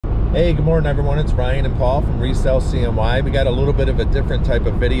Hey, good morning everyone. It's Ryan and Paul from Resell CNY. We got a little bit of a different type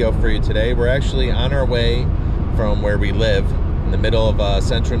of video for you today. We're actually on our way from where we live in the middle of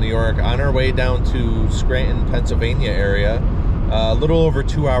central New York, on our way down to Scranton, Pennsylvania area. A little over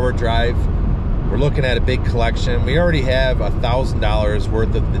 2-hour drive. We're looking at a big collection. We already have $1,000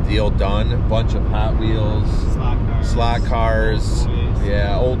 worth of the deal done. A bunch of Hot Wheels, slot cars,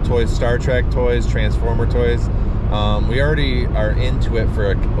 yeah, old toys, Star Trek toys, Transformer toys. We already are into it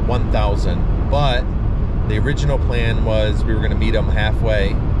for $1,000, but the original plan was we were going to meet them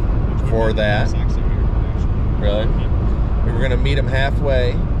halfway for that. Really? We were going to meet them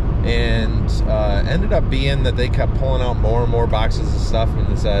halfway, and ended up being that they kept pulling out more and more boxes of stuff, and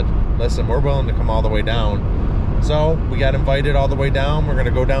they said, listen, we're willing to come all the way down. So we got invited all the way down. We're going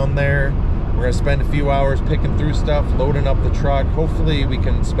to go down there. We're going to spend a few hours picking through stuff, loading up the truck. Hopefully we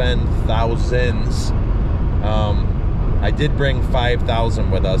can spend thousands. I did bring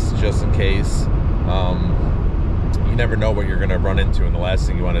 5,000 with us just in case. You never know what you're going to run into, and the last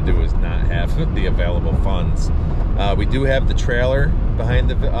thing you want to do is not have the available funds. We do have the trailer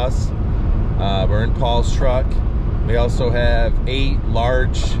behind us. We're in Paul's truck. We also have 8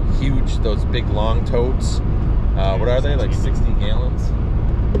 large, huge, those big long totes. What are they, like 60 gallons?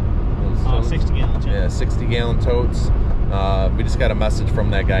 60 gallons, yeah. Yeah, 60 gallon totes. We just got a message from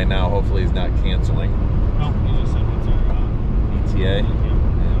that guy now. Hopefully he's not canceling. No, he just said what's our ETA?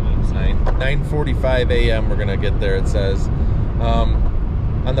 Yeah, 9:45 a.m. we're gonna get there, it says.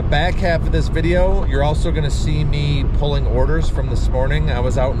 On the back half of this video, you're also gonna see me pulling orders from this morning. I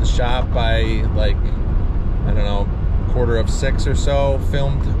was out in the shop by like, I don't know, 5:45 or so,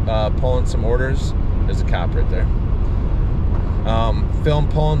 filmed pulling some orders. There's a cop right there.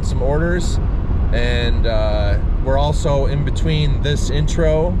 Filmed pulling some orders, and we're also in between this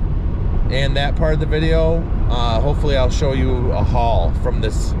intro and that part of the video. Hopefully I'll show you a haul from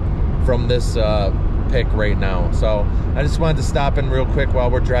this pick right now. So I just wanted to stop in real quick while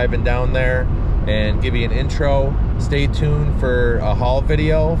we're driving down there and give you an intro. Stay tuned for a haul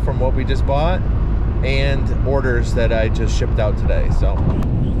video from what we just bought and orders that I just shipped out today. So all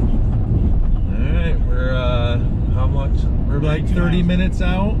right, we're how much? We're like 30 minutes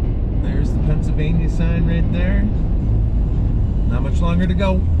out. There's the Pennsylvania sign right there. Not much longer to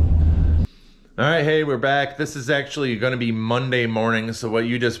go. All right, hey, we're back. This is actually going to be Monday morning, so what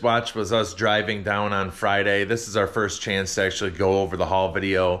you just watched was us driving down on Friday. This is our first chance to actually go over the haul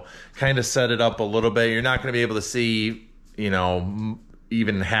video, kind of set it up a little bit. You're not going to be able to see, you know,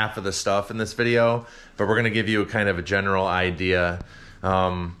 even half of the stuff in this video, but we're going to give you a kind of a general idea.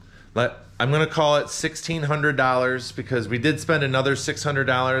 I'm going to call it $1,600 because we did spend another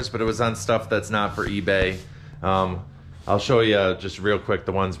 $600, but it was on stuff that's not for eBay. I'll show you just real quick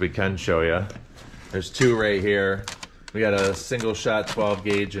the ones we can show you. There's 2 right here. We got a single shot 12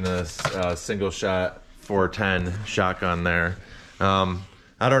 gauge and a single shot 410 shotgun there. I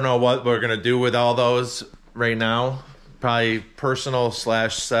don't know what we're going to do with all those right now. Probably personal /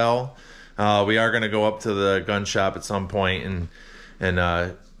 sell. We are going to go up to the gun shop at some point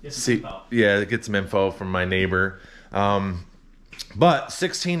and see, yeah, get some info from my neighbor. But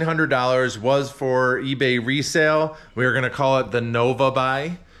 $1,600 was for eBay resale. We were going to call it the Nova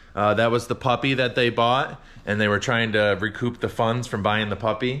buy. That was the puppy that they bought, and they were trying to recoup the funds from buying the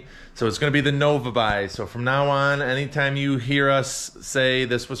puppy. So it's going to be the Nova buy. So from now on, anytime you hear us say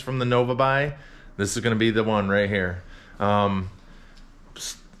this was from the Nova buy, this is going to be the one right here. We'll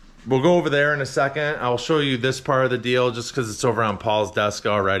go over there in a second. I'll show you this part of the deal just because it's over on Paul's desk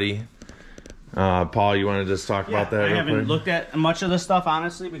already. Paul, you want to just talk about that? I haven't looked at much of this stuff,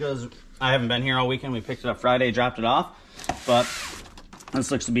 honestly, because I haven't been here all weekend. We picked it up Friday, dropped it off. But this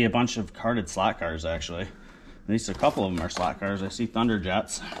looks to be a bunch of carded slot cars, actually. At least a couple of them are slot cars. I see Thunder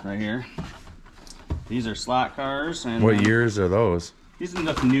Jets right here. These are slot cars. And what years are those? These are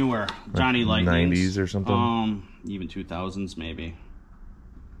the newer Johnny Lightnings. 90s or something? Even 2000s, maybe.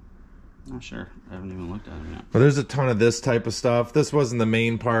 Not sure. I haven't even looked at them yet. Well, there's a ton of this type of stuff. This wasn't the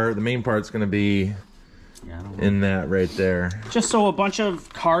main part. The main part's going to be in that right there. Just so a bunch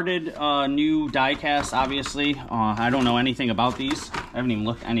of carded new die casts, obviously. I don't know anything about these. I haven't even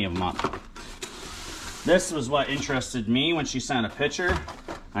looked any of them up. This was what interested me when she sent a picture.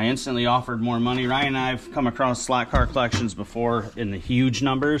 I instantly offered more money. Ryan and I have come across slot car collections before in the huge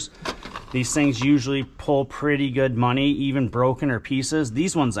numbers. These things usually pull pretty good money, even broken or pieces.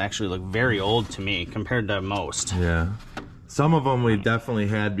 These ones actually look very old to me compared to most. Yeah. Some of them we've definitely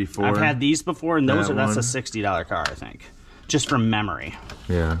had before. I've had these before, and that's a $60 car, I think. Just from memory.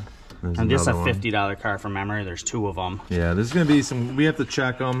 Yeah. And this is a $50 car from memory. There's 2 of them. Yeah, there's gonna be some. We have to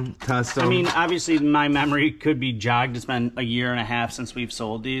check them, test them. I mean, obviously my memory could be jogged. It's been a year and a half since we've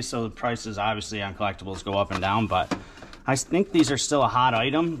sold these, so the prices obviously on collectibles go up and down. But I think these are still a hot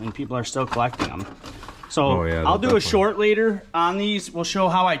item, and people are still collecting them. So I'll do a short later on these. We'll show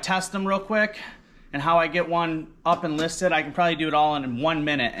how I test them real quick and how I get one up and listed. I can probably do it all in 1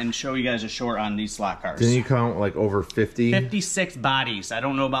 minute and show you guys a short on these slot cars. Didn't you count like over 50? 56 bodies. I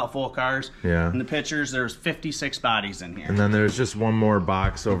don't know about full cars. Yeah. In the pictures, there's 56 bodies in here. And then there's just one more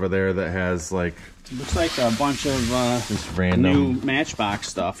box over there that has like... Looks like a bunch of just random new Matchbox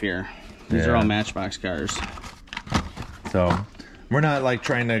stuff here. These are all Matchbox cars. So we're not like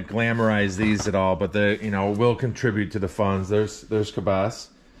trying to glamorize these at all, but they, you know, will contribute to the funds. There's Cabas.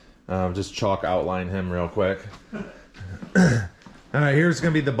 Just chalk outline him real quick. All right, here's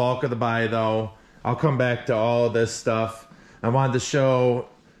gonna be the bulk of the buy though. I'll come back to all of this stuff. I wanted to show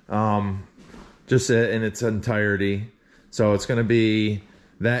just it in its entirety. So it's gonna be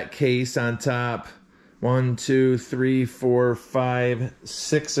that case on top. 1, 2, 3, 4, 5,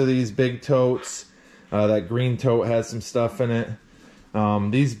 6 of these big totes. That green tote has some stuff in it.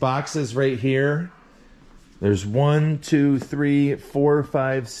 These boxes right here, there's 1, 2, 3, 4,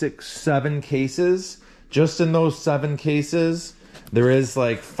 5, 6, 7 cases. Just in those 7 cases, there is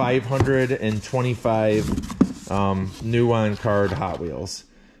like 525 new on card Hot Wheels.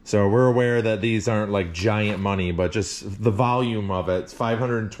 So we're aware that these aren't like giant money, but just the volume of it. It's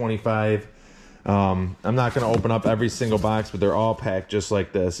 525. I'm not going to open up every single box, but they're all packed just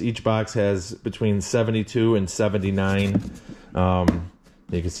like this. Each box has between 72 and 79.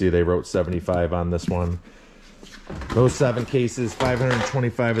 You can see they wrote 75 on this one. Those 7 cases,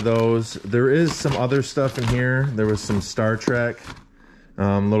 525 of those. There is some other stuff in here. There was some Star Trek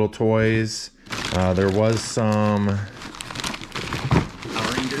little toys. There was some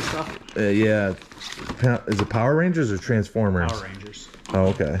Power Ranger stuff? Yeah. Is it Power Rangers or Transformers? Power Rangers. Oh,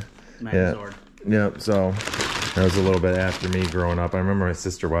 okay. Megazord. Yeah. Yep, so that was a little bit after me growing up. I remember my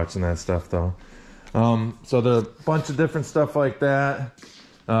sister watching that stuff though. So the bunch of different stuff like that.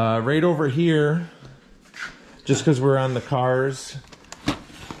 Right over here, just because we're on the cars,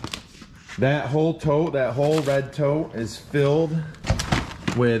 that whole tote, that whole red tote is filled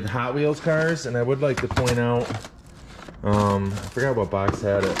with Hot Wheels cars. And I would like to point out, I forgot what box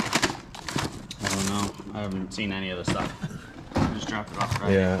had it. I don't know. I haven't seen any of the stuff. I just dropped it off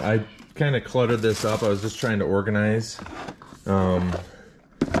right. Yeah, I kind of cluttered this up. I was just trying to organize.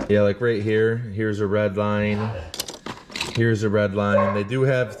 Yeah, like right here, here's a red line. Here's a red line. They do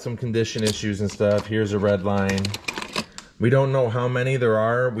have some condition issues and stuff. Here's a red line. We don't know how many there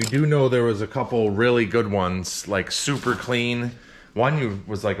are. We do know there was a couple really good ones, like super clean. One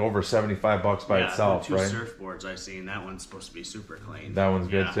was like over 75 bucks by itself, the 2 right? surfboards I've seen. That one's supposed to be super clean. That one's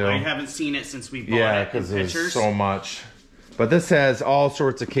good too. I haven't seen it since we bought it. Yeah, because there's so much. But this has all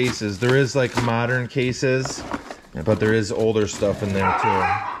sorts of cases. There is like modern cases, but there is older stuff in there too.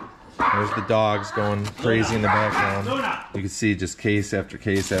 There's the dogs going crazy in the background. You can see just case after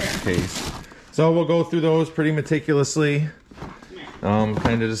case after case. So we'll go through those pretty meticulously.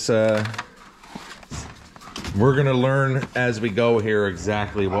 Kind of just, we're going to learn as we go here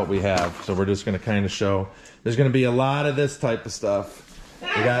exactly what we have. So we're just going to kind of show. There's going to be a lot of this type of stuff.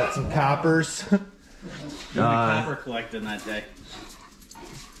 We got some coppers. Copper collecting that day.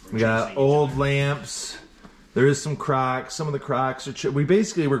 We got old lamps. There is some Crocs. Some of the Crocs are we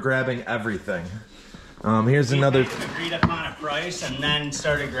basically were grabbing everything. Here's another. We agreed upon a price and then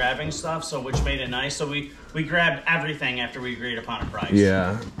started grabbing stuff, so which made it nice. So we grabbed everything after we agreed upon a price.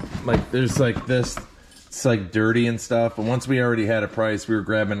 Yeah, like there's like this. It's like dirty and stuff, but once we already had a price, we were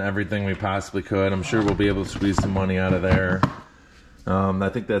grabbing everything we possibly could. I'm sure we'll be able to squeeze some money out of there. I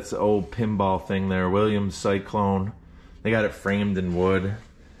think that's the old pinball thing there. Williams Cyclone. They got it framed in wood.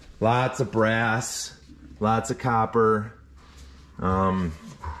 Lots of brass. Lots of copper.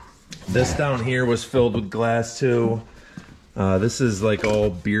 This down here was filled with glass too. This is like all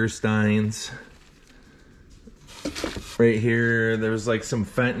beer steins. Right here, there's like some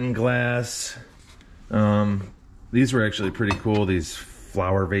Fenton glass. These were actually pretty cool. These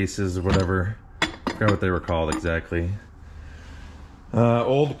flower vases or whatever. I forgot what they were called exactly.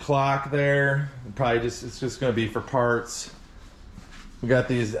 Old clock there. Probably just, it's just gonna be for parts. We got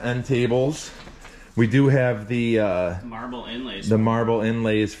these end tables. We do have the marble inlays. The marble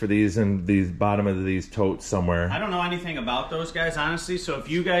inlays for these and these bottom of these totes somewhere. I don't know anything about those guys, honestly. So if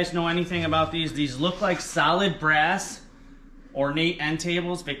you guys know anything about these look like solid brass, ornate end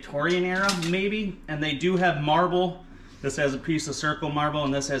tables, Victorian era maybe, and they do have marble. This has a piece of circle marble,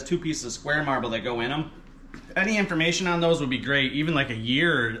 and this has 2 pieces of square marble that go in them. any information on those would be great. Even like a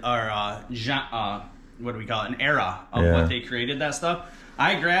year or what do we call it? An era of what they created that stuff.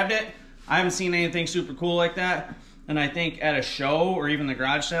 I grabbed it. I haven't seen anything super cool like that. And I think at a show or even the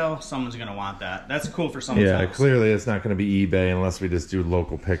garage sale, someone's going to want that. That's cool for someone else. Yeah, clearly it's not going to be eBay unless we just do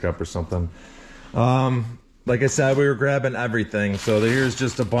local pickup or something. Like I said, we were grabbing everything. So here's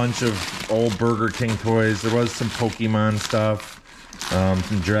just a bunch of old Burger King toys. There was some Pokemon stuff,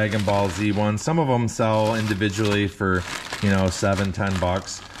 some Dragon Ball Z ones. Some of them sell individually for, you know,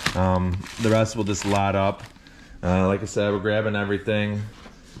 $7-10. The rest we'll just lot up. Like I said, we're grabbing everything.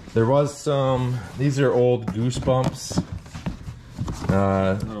 There was some, these are old Goosebumps.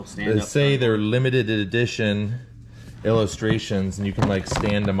 They say they're limited edition illustrations and you can like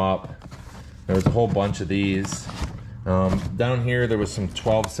stand them up. There was a whole bunch of these. Down here there was some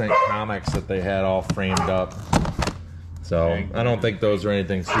 12-cent comics that they had all framed up. So I don't think those are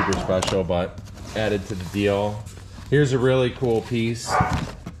anything super special, but added to the deal. Here's a really cool piece.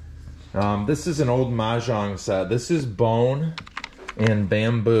 This is an old Mahjong set. This is bone and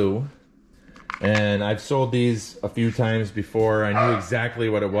bamboo, and I've sold these a few times before. I knew exactly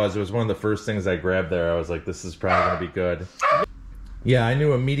what it was. It was one of the first things I grabbed there. I was like, this is probably gonna be good. Yeah, I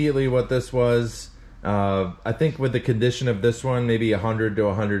knew immediately what this was. I think with the condition of this one, maybe $100 to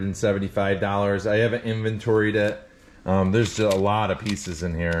 $175. I haven't inventoried it. There's just a lot of pieces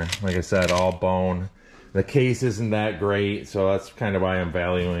in here. Like I said, all bone. The case isn't that great, so that's kind of why I'm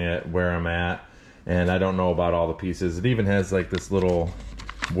valuing it where I'm at. And I don't know about all the pieces. It even has like this little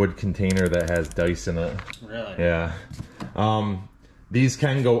wood container that has dice in it. Really? Yeah. These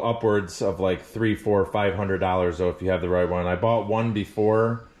can go upwards of like $300, $400, $500 though if you have the right one. I bought one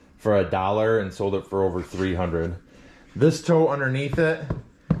before for $1 and sold it for over $300. This tote underneath it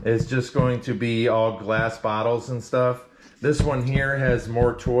is just going to be all glass bottles and stuff. This one here has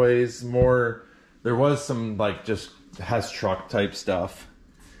more toys, more. There was some like just Hess truck type stuff.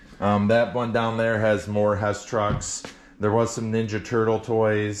 That one down there has more Hess trucks. There was some Ninja Turtle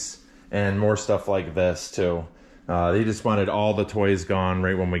toys and more stuff like this too. They just wanted all the toys gone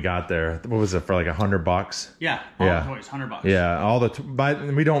right when we got there. What was it, for like $100? Yeah, all the toys, $100. Yeah, all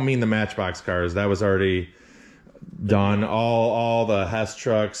the we don't mean the Matchbox cars. That was already done. All the Hess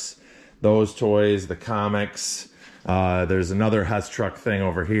trucks, those toys, the comics. There's another Hess truck thing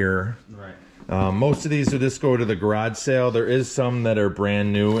over here. Right. Most of these will just go to the garage sale. There is some that are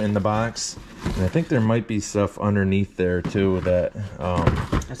brand new in the box. And I think there might be stuff underneath there too that...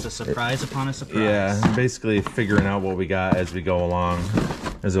 That's a surprise upon a surprise. Yeah, basically figuring out what we got as we go along.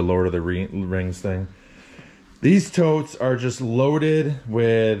 As a Lord of the Rings thing. These totes are just loaded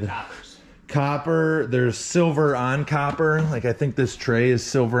with copper. There's silver on copper. Like I think this tray is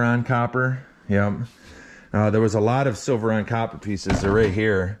silver on copper. Yep. There was a lot of silver on copper pieces. They're right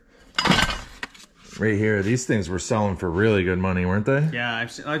here. Right here, these things were selling for really good money, weren't they? Yeah,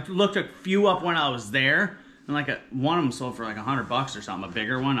 I looked a few up when I was there, and like one of them sold for like $100 or something, a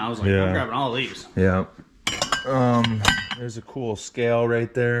bigger one. I was like, I'm grabbing all these. Yeah. There's a cool scale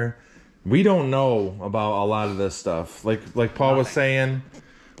right there. We don't know about a lot of this stuff. Like Paul was saying,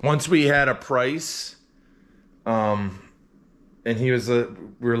 once we had a price, and he was, we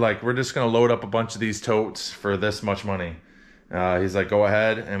were like, we're just gonna load up a bunch of these totes for this much money. He's like, go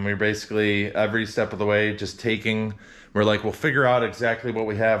ahead, and we're basically every step of the way just taking. We're like, we'll figure out exactly what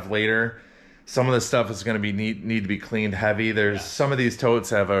we have later. Some of the stuff is going to be need to be cleaned heavy. There's some of these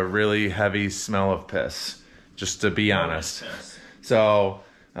totes have a really heavy smell of piss, just to be honest. So,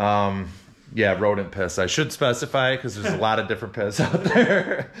 yeah, rodent piss. I should specify because there's a lot of different piss out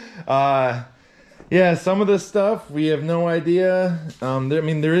there. Yeah, some of this stuff we have no idea. I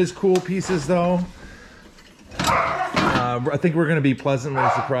mean, there is cool pieces though. I think we're going to be pleasantly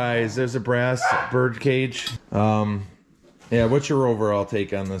surprised. There's a brass bird cage. Yeah, what's your overall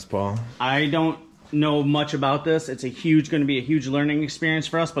take on this, Paul? I don't know much about this. It's going to be a huge learning experience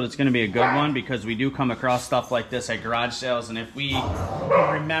for us, but it's going to be a good one because we do come across stuff like this at garage sales, and if we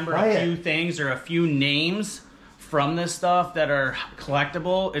remember a few things or a few names from this stuff that are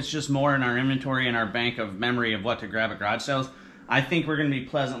collectible, it's just more in our inventory and our bank of memory of what to grab at garage sales. I think we're going to be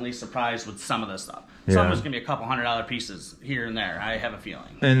pleasantly surprised with some of this stuff. Some of it's going to be a couple $100 pieces here and there. I have a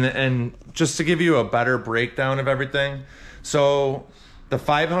feeling. And just to give you a better breakdown of everything, so the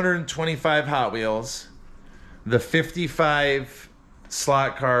 525 Hot Wheels, the 55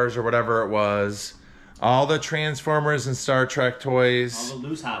 slot cars or whatever it was, all the Transformers and Star Trek toys, all the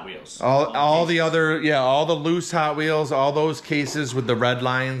loose Hot Wheels, all the other, all the loose Hot Wheels, all those cases with the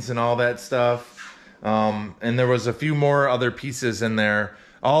Redlines and all that stuff, and there was a few more other pieces in there.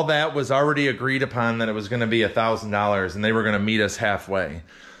 All that was already agreed upon that it was going to be $1,000, and they were going to meet us halfway.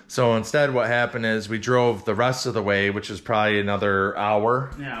 So instead what happened is we drove the rest of the way, which is probably another hour.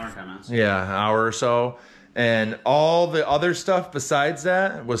 Yeah, hour and 10 minutes. Yeah, hour or so. And all the other stuff besides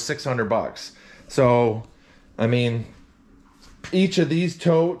that was $600. So, I mean, each of these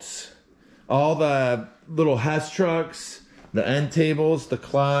totes, all the little Hess trucks, the end tables, the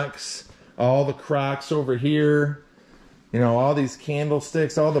clocks, all the Crocs over here, you know, all these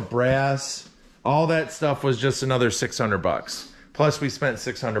candlesticks, all the brass, all that stuff was just another $600. Plus we spent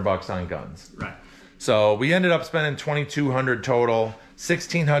 $600 on guns. Right. So we ended up spending $2,200 total.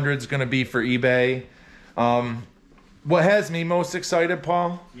 $1,600 is going to be for eBay. What has me most excited,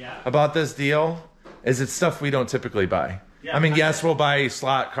 Paul, about this deal is it's stuff we don't typically buy. Yeah, I mean, yes, we'll buy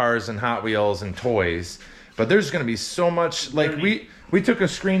slot cars and Hot Wheels and toys, but there's going to be so much. Like we took a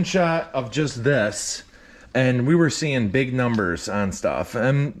screenshot of just this, and we were seeing big numbers on stuff,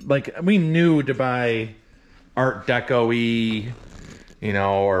 and like we knew to buy Art Deco-y, you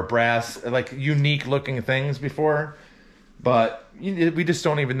know, or brass, like unique looking things before, but we just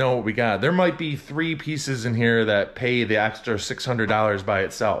don't even know what we got. There might be 3 pieces in here that pay the extra $600 by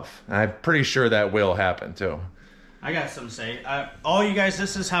itself. I'm pretty sure that will happen too. I got something to say. All you guys,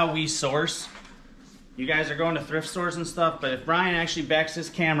 this is how we source. You guys are going to thrift stores and stuff, but if Brian actually backs his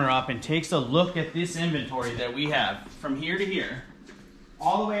camera up and takes a look at this inventory that we have from here to here,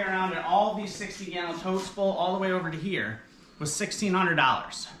 all the way around, and all these 60-gallon totes full, all the way over to here, was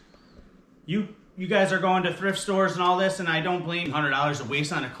 $1,600. You guys are going to thrift stores and all this, and I don't blame $100 a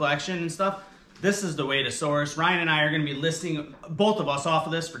waste on a collection and stuff. This is the way to source. Ryan and I are going to be listing both of us off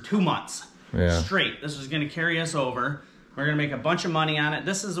of this for 2 months. Yeah. Straight. This is going to carry us over. We're going to make a bunch of money on it.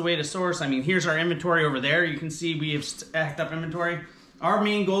 This is the way to source. I mean, here's our inventory over there. You can see we have stacked up inventory. Our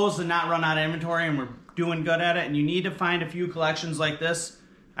main goal is to not run out of inventory, and we're doing good at it. And you need to find a few collections like this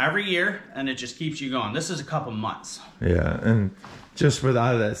every year, and it just keeps you going. This is a couple months. Yeah, and just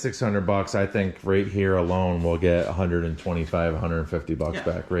out of that $600, I think right here alone we'll get 125, 150 bucks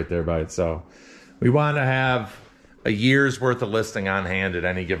back right there by itself. We want to have a year's worth of listing on hand at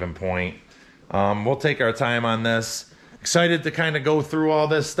any given point. We'll take our time on this. Excited to kind of go through all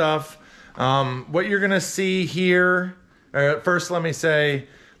this stuff. What you're gonna see here, first let me say,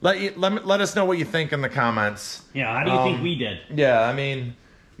 let us know what you think in the comments. Yeah, how do you think we did? Yeah, I mean,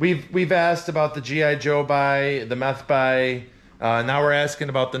 we've asked about the G.I. Joe buy, the meth buy. Now we're asking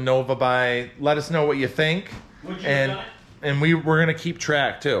about the Nova buy. Let us know what you think. And we're gonna keep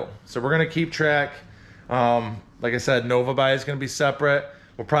track too. So we're gonna keep track. Like I said, Nova buy is gonna be separate.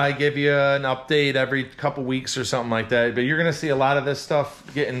 We'll probably give you an update every couple weeks or something like that. But you're going to see a lot of this stuff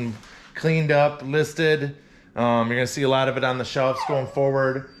getting cleaned up, listed. You're going to see a lot of it on the shelves going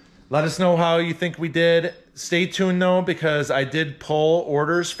forward. Let us know how you think we did. Stay tuned, though, because I did pull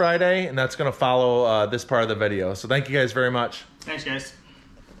orders Friday, and that's going to follow this part of the video. So thank you guys very much. Thanks, guys.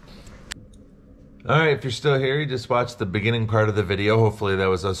 All right, if you're still here, you just watched the beginning part of the video. Hopefully that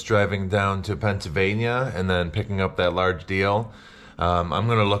was us driving down to Pennsylvania and then picking up that large deal. I'm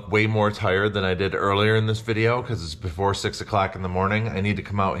going to look way more tired than I did earlier in this video because it's before 6 o'clock in the morning. I need to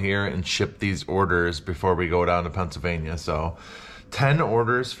come out here and ship these orders before we go down to Pennsylvania. So 10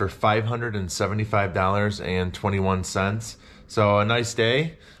 orders for $575.21. So a nice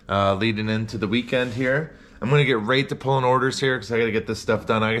day leading into the weekend here. I'm going to get right to pulling orders here because I got to get this stuff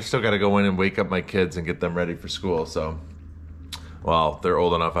done. I still got to go in and wake up my kids and get them ready for school. So, well, they're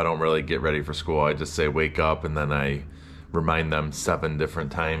old enough I don't really get ready for school. I just say wake up and then I remind them 7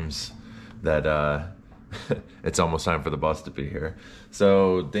 different times that it's almost time for the bus to be here.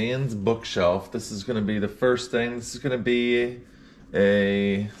 So Dan's bookshelf, this is going to be the first thing. This is going to be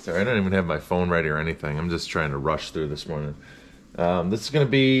sorry, I don't even have my phone ready or anything. I'm just trying to rush through this morning. This is going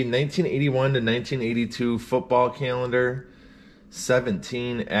to be 1981 to 1982 football calendar,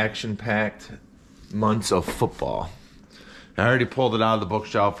 17 action-packed months of football. I already pulled it out of the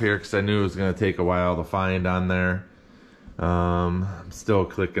bookshelf here because I knew it was going to take a while to find on there. I'm still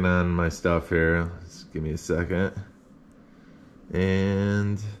clicking on my stuff here. Just give me a second.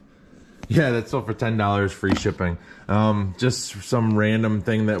 And yeah, that's sold for $10 free shipping. Just some random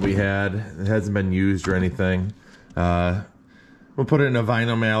thing that we had. It hasn't been used or anything. We'll put it in a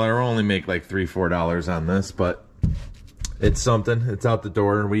vinyl mailer. We'll only make like $3 or $4 on this, but it's something. It's out the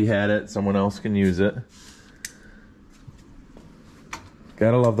door. We had it. Someone else can use it.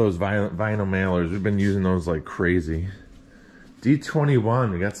 Gotta love those vinyl mailers. We've been using those like crazy.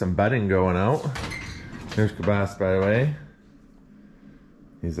 D21, we got some bedding going out. Here's Kabas, by the way.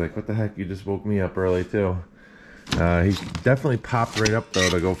 He's like, what the heck, you just woke me up early too. He definitely popped right up though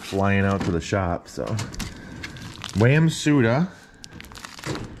to go flying out to the shop, so. Wham Suda.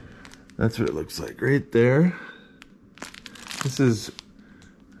 That's what it looks like right there. This is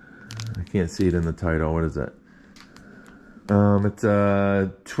I can't see it in the title. What is it? It's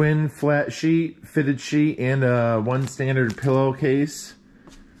a twin flat sheet, fitted sheet, and one standard pillowcase.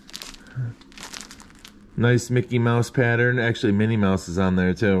 Nice Mickey Mouse pattern. Actually, Minnie Mouse is on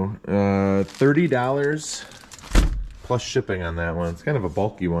there too. $30 plus shipping on that one. It's kind of a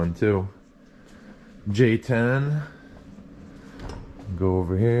bulky one too. J10. Go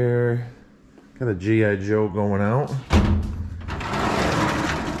over here. Got a G.I. Joe going out.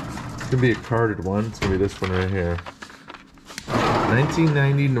 It's gonna be a carded one. It's gonna be this one right here.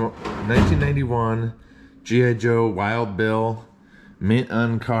 1991 G.I. Joe Wild Bill, mint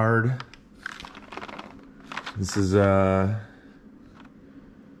on card. This is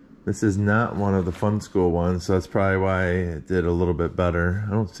not one of the Fun School ones, so that's probably why it did a little bit better.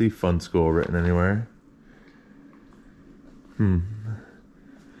 I don't see Fun School written anywhere.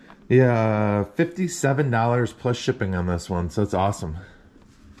 Yeah, $57 plus shipping on this one, so it's awesome.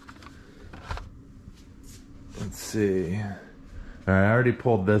 Let's see. All right, I already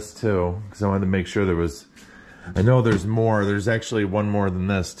pulled this too because I wanted to make sure there was. I know there's more. There's actually one more than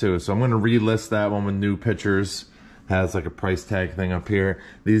this too, so I'm going to relist that one with new pictures. Has like a price tag thing up here.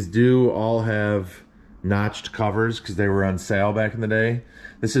 These do all have notched covers because they were on sale back in the day.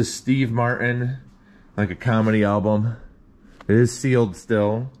 This is Steve Martin, like a comedy album. It is sealed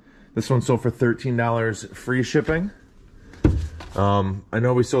still. This one sold for $13 free shipping. I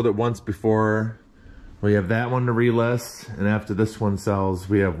know we sold it once before. We have that one to relist, and after this one sells,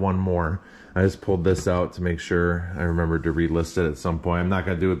 we have one more. I just pulled this out to make sure I remembered to relist it at some point. I'm not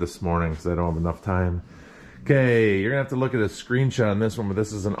going to do it this morning because I don't have enough time. Okay, you're going to have to look at a screenshot on this one, but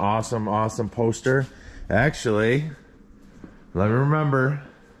this is an awesome, awesome poster. Actually, let me remember,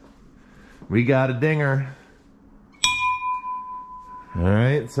 we got a dinger. All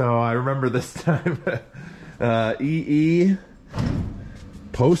right, so I remember this time. EE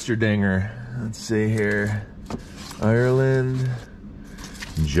poster dinger. Let's see here. Ireland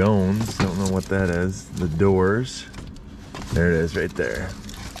Jones. Don't know what that is. The Doors. There it is right there.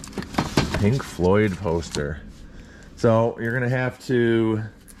 Pink Floyd poster. So you're going to have to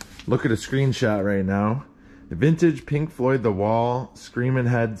look at a screenshot right now. The vintage Pink Floyd The Wall Screaming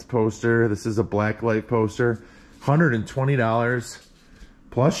Heads poster. This is a blacklight poster. $120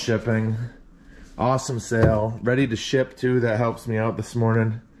 plus shipping. Awesome sale. Ready to ship too. That helps me out this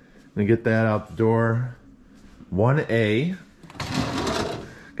morning. Gonna get that out the door. 1A.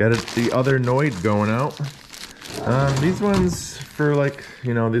 Got the other Noid going out. These ones for like,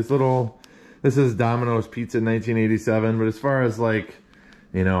 you know, these little, this is Domino's Pizza 1987, but as far as like,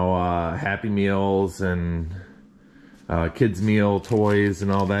 you know, Happy Meals and kids meal toys and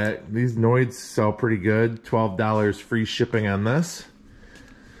all that, these Noids sell pretty good. $12 free shipping on this.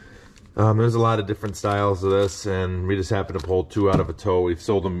 There's a lot of different styles of this, and we just happen to pull two out of a tow. We've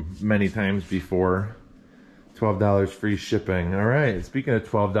sold them many times before. $12 free shipping. All right, speaking of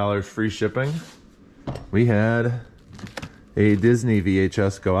 $12 free shipping, we had a Disney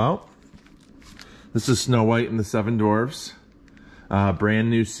VHS go out. This is Snow White and the Seven Dwarfs.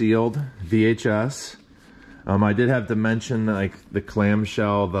 Brand new sealed VHS. I did have to mention like the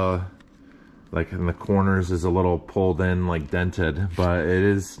clamshell, like in the corners is a little pulled in, like dented, but it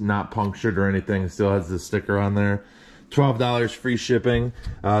is not punctured or anything. It still has the sticker on there. $12 free shipping.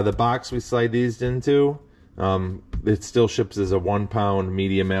 The box we slide these into, it still ships as a 1 pound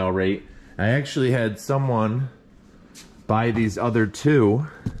medium mail rate. I actually had someone buy these other two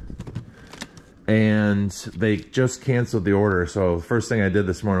and they just canceled the order. So the first thing I did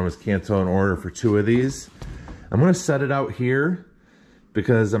this morning was cancel an order for 2 of these. I'm gonna set it out here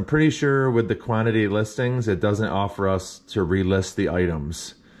because I'm pretty sure with the quantity listings, it doesn't offer us to relist the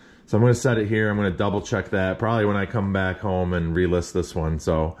items. So I'm gonna set it here. I'm gonna double check that probably when I come back home and relist this one.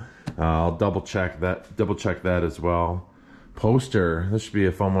 So I'll double check that as well. Poster, this should be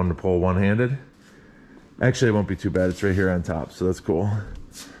a fun one to pull one-handed. Actually, it won't be too bad. It's right here on top, so that's cool.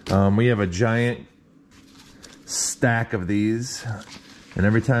 We have a giant stack of these, and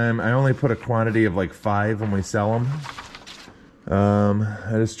every time, I only put a quantity of like 5 when we sell them.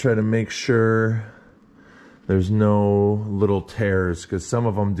 I just try to make sure there's no little tears, because some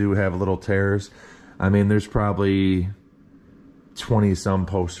of them do have little tears. I mean, there's probably 20 some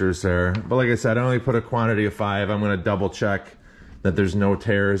posters there, but like I said, I only put a quantity of 5. I'm going to double check that there's no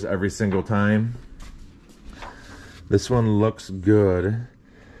tears every single time. This one looks good.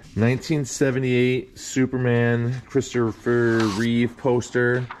 1978 Superman Christopher Reeve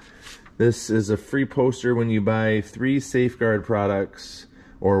poster. This is a free poster when you buy 3 Safeguard products,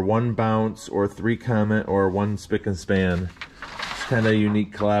 or 1 Bounce, or 3 Comment, or 1 Spick and Span. It's kind of a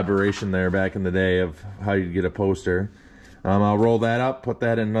unique collaboration there back in the day of how you get a poster. I'll roll that up, put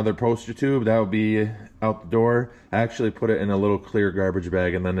that in another poster tube. That will be out the door. I actually put it in a little clear garbage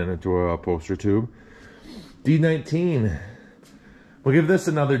bag and then into a poster tube. D19. We'll give this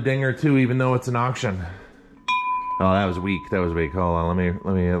another dinger too, even though it's an auction. Oh, that was weak. That was weak. Hold on,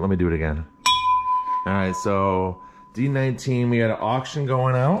 let me do it again. All right, so D19, we got an auction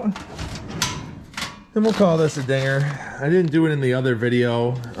going out. And we'll call this a dinger. I didn't do it in the other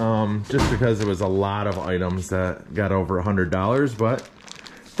video, just because it was a lot of items that got over $100, but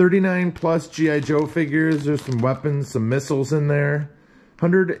 39 plus G.I. Joe figures. There's some weapons, some missiles in there.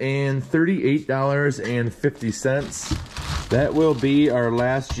 $138.50. That will be our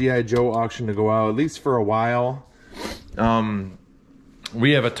last G.I. Joe auction to go out, at least for a while.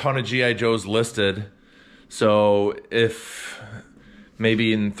 We have a ton of G.I. Joes listed, so if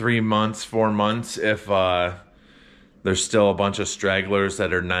maybe in 3 months, 4 months, if there's still a bunch of stragglers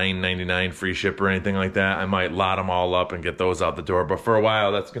that are $9.99 free ship or anything like that, I might lot them all up and get those out the door. But for a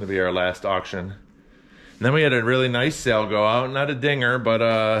while, that's going to be our last auction. And then we had a really nice sale go out. Not a dinger,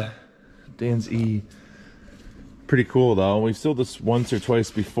 but Dan's E. Pretty cool, though. We've sold this once or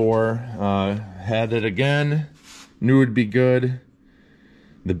twice before. Had it again. Knew it'd be good.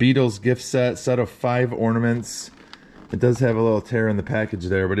 The Beatles gift set of 5 ornaments. It does have a little tear in the package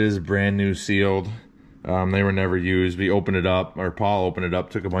there, but it is brand new sealed. They were never used. We opened it up, or Paul opened it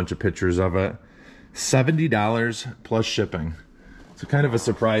up, took a bunch of pictures of it. $70 plus shipping. So kind of a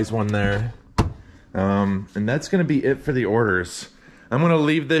surprise one there. And that's going to be it for the orders. I'm going to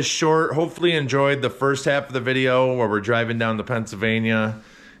leave this short. Hopefully you enjoyed the first half of the video where we're driving down to Pennsylvania.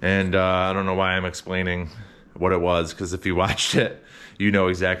 And I don't know why I'm explaining what it was, because if you watched it, you know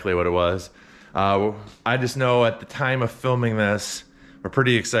exactly what it was. I just know at the time of filming this, we're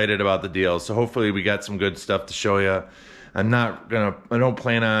pretty excited about the deal. So hopefully we got some good stuff to show you. I didn't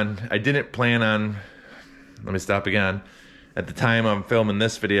plan on, let me stop again. At the time I'm filming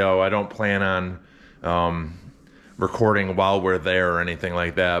this video, I don't plan on recording while we're there or anything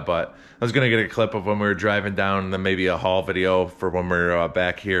like that. But I was gonna get a clip of when we were driving down and then maybe a haul video for when we're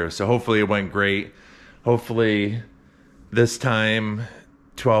back here. So hopefully it went great. Hopefully this time,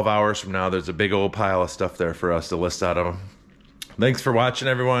 12 hours from now, there's a big old pile of stuff there for us to list out of them. Thanks for watching,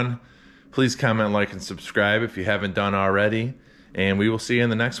 everyone. Please comment, like, and subscribe if you haven't done already. And we will see you in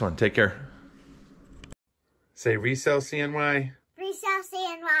the next one. Take care. Say resell CNY. Resell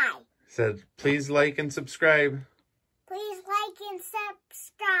CNY. Said please like and subscribe. Please like and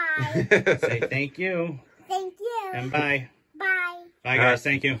subscribe. Say thank you. Thank you. And bye. Bye. Bye, guys.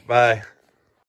 Thank you. Bye.